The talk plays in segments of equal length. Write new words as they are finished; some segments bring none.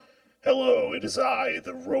Hello, it is I,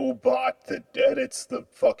 the robot that edits the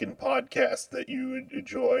fucking podcast that you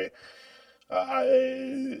enjoy.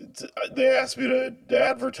 They asked me to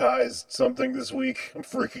advertise something this week. I'm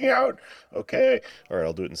freaking out. Okay. All right,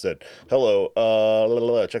 I'll do it instead. Hello.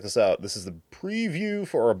 Check this out. This is the preview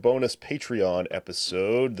for our bonus Patreon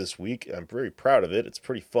episode this week. I'm very proud of it. It's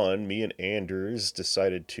pretty fun. Me and Anders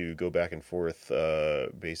decided to go back and forth,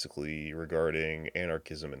 basically regarding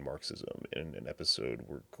anarchism and Marxism in an episode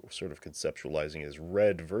we're sort of conceptualizing as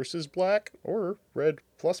red versus black or red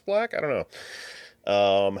plus black. I don't know.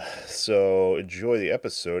 So enjoy the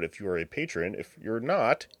episode if you are a patron. If you're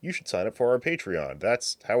not, you should sign up for our Patreon.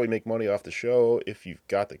 That's how we make money off the show. If you've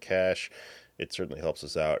got the cash, it certainly helps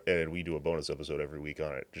us out. And we do a bonus episode every week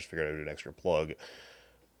on it. Just figured I'd do an extra plug.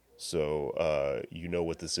 So, you know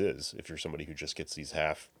what this is if you're somebody who just gets these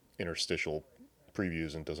half interstitial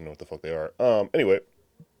previews and doesn't know what the fuck they are. Anyway,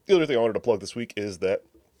 the other thing I wanted to plug this week is that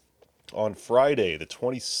on Friday, the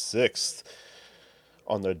 26th,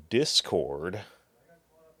 on the Discord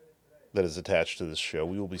that is attached to this show,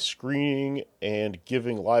 we will be screening and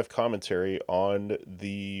giving live commentary on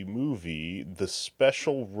the movie The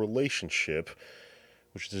Special Relationship,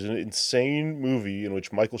 which is an insane movie in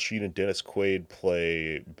which Michael Sheen and Dennis Quaid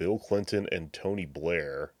play Bill Clinton and Tony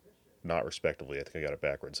Blair, not respectively. I think I got it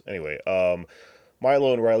backwards. Anyway,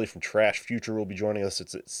 Milo and Riley from Trash Future will be joining us.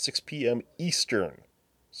 It's at 6 p.m. Eastern.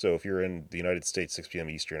 So if you're in the United States, 6 p.m.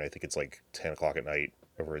 Eastern, I think it's like 10 o'clock at night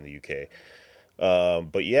over in the UK.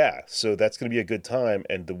 But yeah, so that's going to be a good time,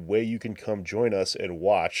 and the way you can come join us and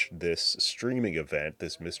watch this streaming event,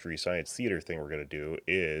 this Mystery Science Theater thing we're going to do,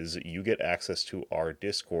 is you get access to our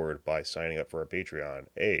Discord by signing up for our Patreon.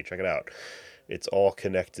 Hey, check it out. It's all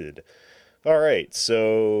connected. All right,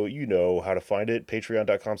 so you know how to find it.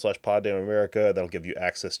 Patreon.com/PodDamnAmerica. That'll give you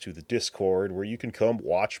access to the Discord where you can come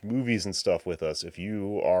watch movies and stuff with us if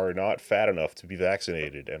you are not fat enough to be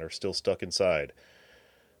vaccinated and are still stuck inside.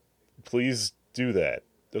 Please do that.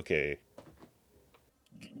 Okay.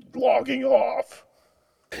 Logging off.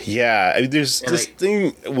 Yeah, I mean, there's this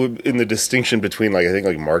thing in the distinction between, like, I think,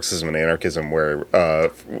 like, Marxism and anarchism where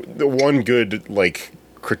the one good, like,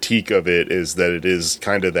 critique of it is that it is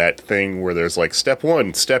kind of that thing where there's, like, step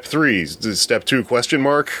one, step three, step two, question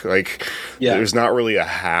mark. Like, There's not really a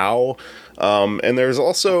how. And there's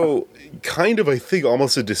also kind of, I think,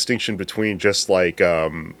 almost a distinction between just, like,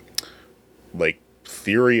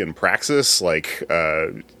 theory and praxis. Like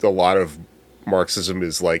a lot of Marxism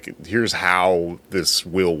is like, here's how this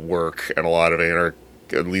will work, and a lot of at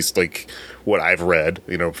least like what I've read,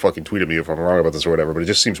 fucking tweet at me if I'm wrong about this or whatever, but it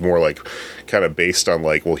just seems more like kind of based on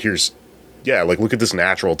like, well, look at this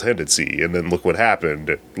natural tendency, and then look what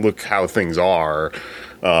happened, look how things are.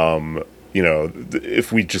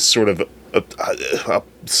 If we just sort of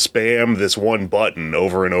spam this one button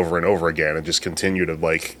over and over and over again and just continue to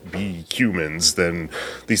like be humans, then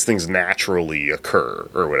these things naturally occur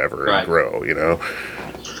or whatever, right, and grow,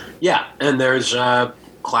 Yeah, and there's a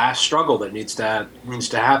class struggle that needs to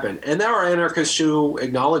happen, and there are anarchists who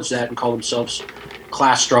acknowledge that and call themselves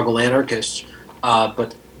class struggle anarchists.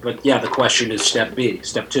 But yeah, the question is step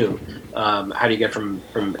two. How do you get from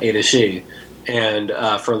A to C? And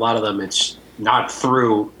for a lot of them, it's not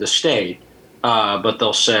through the state, but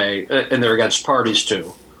they'll say, and they're against parties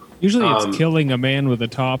too. Usually it's killing a man with a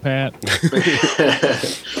top hat.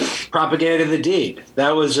 Propaganda the deed.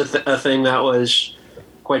 That was a thing that was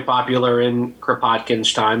quite popular in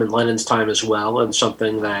Kropotkin's time and Lenin's time as well, and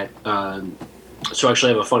something that... so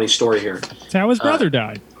actually I have a funny story here. It's how his brother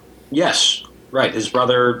died. Yes, right. His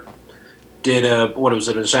brother did an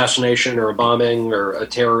assassination or a bombing or a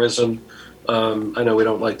terrorism. I know we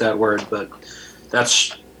don't like that word, but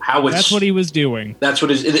that's how it's... That's what he was doing. That's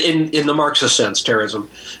what is in the Marxist sense, terrorism.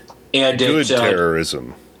 And good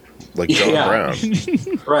terrorism, like John Brown.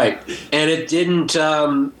 Right. And it didn't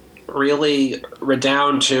really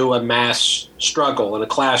redound to a mass struggle and a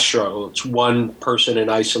class struggle. It's one person in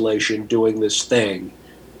isolation doing this thing.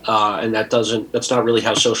 And that's not really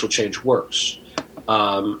how social change works.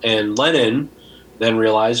 And Lenin then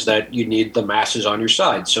realize that you need the masses on your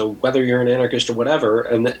side. So whether you're an anarchist or whatever,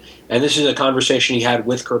 and this is a conversation he had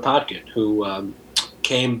with Kropotkin, who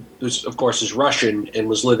of course is Russian and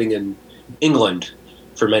was living in England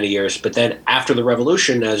for many years, but then after the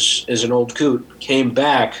revolution, as an old coot, came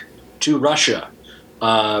back to Russia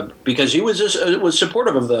because he was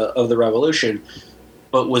supportive of the revolution,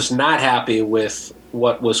 but was not happy with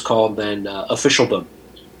what was called then officialdom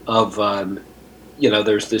of.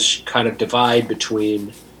 There's this kind of divide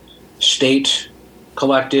between state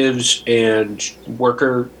collectives and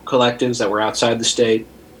worker collectives that were outside the state,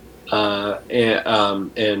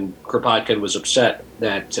 and Kropotkin was upset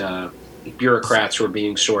that bureaucrats were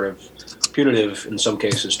being sort of punitive in some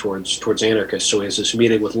cases towards anarchists. So he has this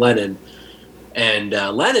meeting with Lenin, and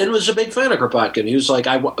Lenin was a big fan of Kropotkin. He was like,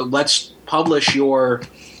 "Let's publish your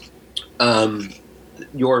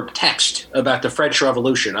text about the French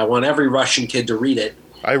Revolution. I want every Russian kid to read it."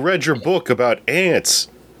 I read your book about ants.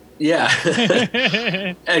 Yeah.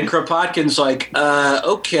 And Kropotkin's like,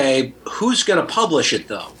 okay, who's going to publish it,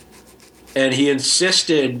 though? And he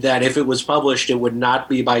insisted that if it was published, it would not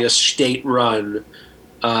be by a state-run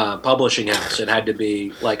publishing house. It had to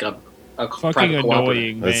be like a fucking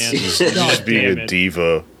annoying, man. Just being a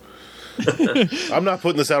diva. I'm not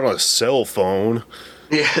putting this out on a cell phone.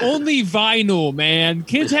 Yeah. Only vinyl, man.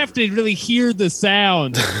 Kids have to really hear the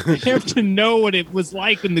sound. They have to know what it was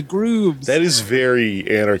like in the grooves. That is very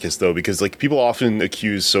anarchist, though, because like people often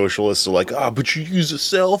accuse socialists of like, but you use a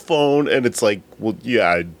cell phone, and it's like, well,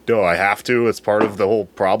 yeah, no, I have to. It's part of the whole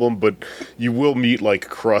problem. But you will meet like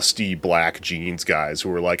crusty black jeans guys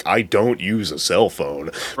who are like, I don't use a cell phone,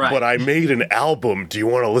 but I made an album. Do you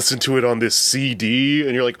want to listen to it on this CD?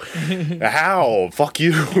 And you're like, how? Fuck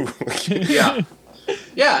you. Yeah.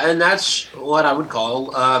 Yeah, and that's what I would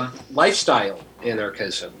call lifestyle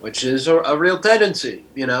anarchism, which is a real tendency.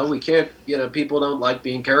 We can't, people don't like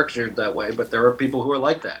being caricatured that way, but there are people who are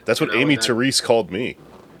like that. That's what Amy Therese called me.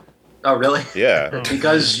 Oh, really? Yeah.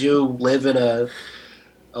 Because you live in a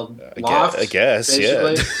loft, I guess,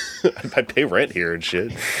 basically? Yeah. I pay rent here and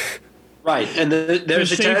shit. Right, and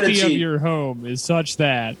there's the a tendency... safety of your home is such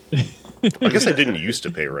that... I guess I didn't used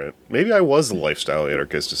to pay rent. Maybe I was a lifestyle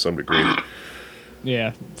anarchist to some degree.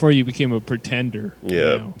 Yeah, before you became a pretender.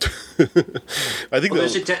 Yeah. I think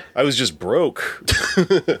I was just broke.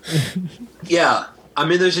 Yeah. I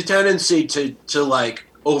mean, there's a tendency to like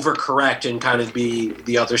overcorrect and kind of be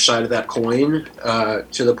the other side of that coin,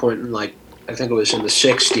 to the point in, like, I think it was in the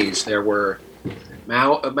 60s, there were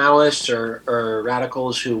Maoists or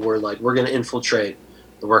radicals who were like, we're going to infiltrate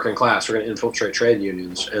the working class, we're going to infiltrate trade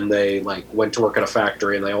unions. And they like went to work at a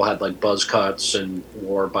factory, and they all had like buzz cuts and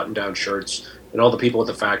wore button-down shirts. And all the people at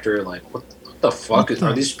the factory are like, what the fuck?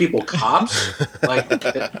 Are these people cops? Like,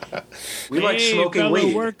 we like smoking fellow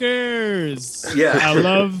weed. Workers. Yeah. I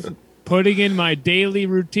love putting in my daily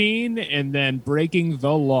routine and then breaking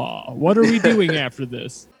the law. What are we doing after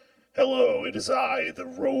this? Hello, it is I, the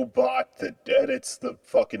robot that edits the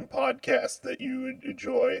fucking podcast that you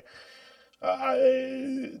enjoy.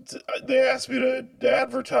 They asked me to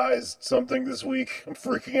advertise something this week. I'm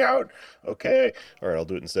freaking out. Okay. All right, I'll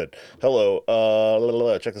do it instead.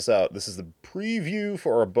 Hello. Check this out. This is the preview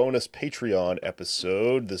for our bonus Patreon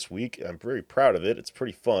episode this week. I'm very proud of it. It's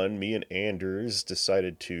pretty fun. Me and Anders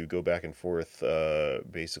decided to go back and forth,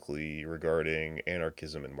 basically regarding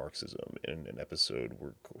anarchism and Marxism in an episode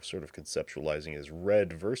we're sort of conceptualizing as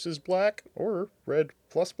red versus black, or red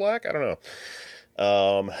plus black. I don't know.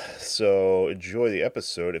 So enjoy the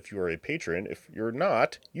episode if you are a patron. If you're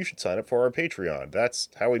not, you should sign up for our Patreon. That's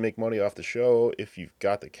how we make money off the show. If you've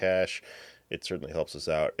got the cash, it certainly helps us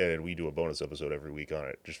out. And we do a bonus episode every week on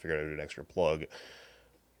it. Just figured I'd do an extra plug.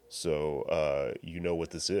 So, you know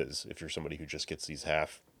what this is if you're somebody who just gets these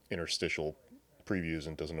half interstitial previews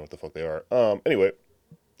and doesn't know what the fuck they are. Anyway,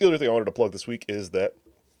 the other thing I wanted to plug this week is that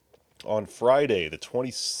on Friday, the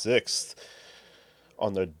 26th,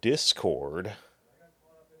 on the Discord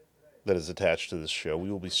that is attached to this show, we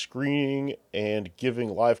will be screening and giving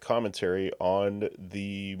live commentary on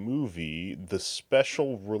the movie The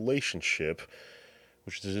Special Relationship,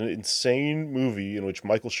 which is an insane movie in which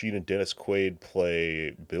Michael Sheen and Dennis Quaid play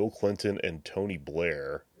Bill Clinton and Tony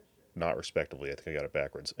Blair, not respectively. I think I got it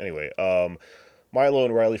backwards. Anyway, Milo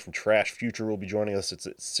and Riley from Trash Future will be joining us. It's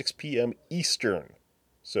at 6 p.m. Eastern.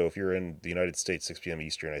 So if you're in the United States, 6 p.m.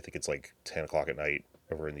 Eastern, I think it's like 10 o'clock at night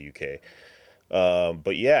over in the UK.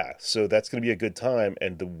 But yeah, so that's going to be a good time.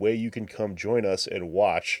 And the way you can come join us and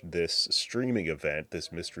watch this streaming event,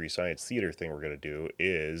 this Mystery Science Theater thing we're going to do,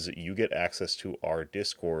 is you get access to our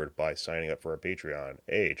Discord by signing up for our Patreon.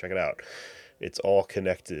 Hey, check it out. It's all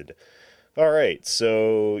connected. All right,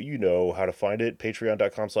 so you know how to find it.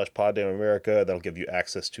 Patreon.com/PodDamnAmerica. That'll give you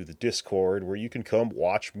access to the Discord where you can come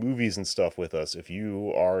watch movies and stuff with us if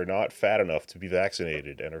you are not fat enough to be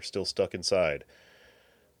vaccinated and are still stuck inside.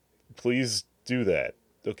 Please do that.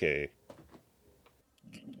 Okay.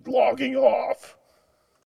 Logging off.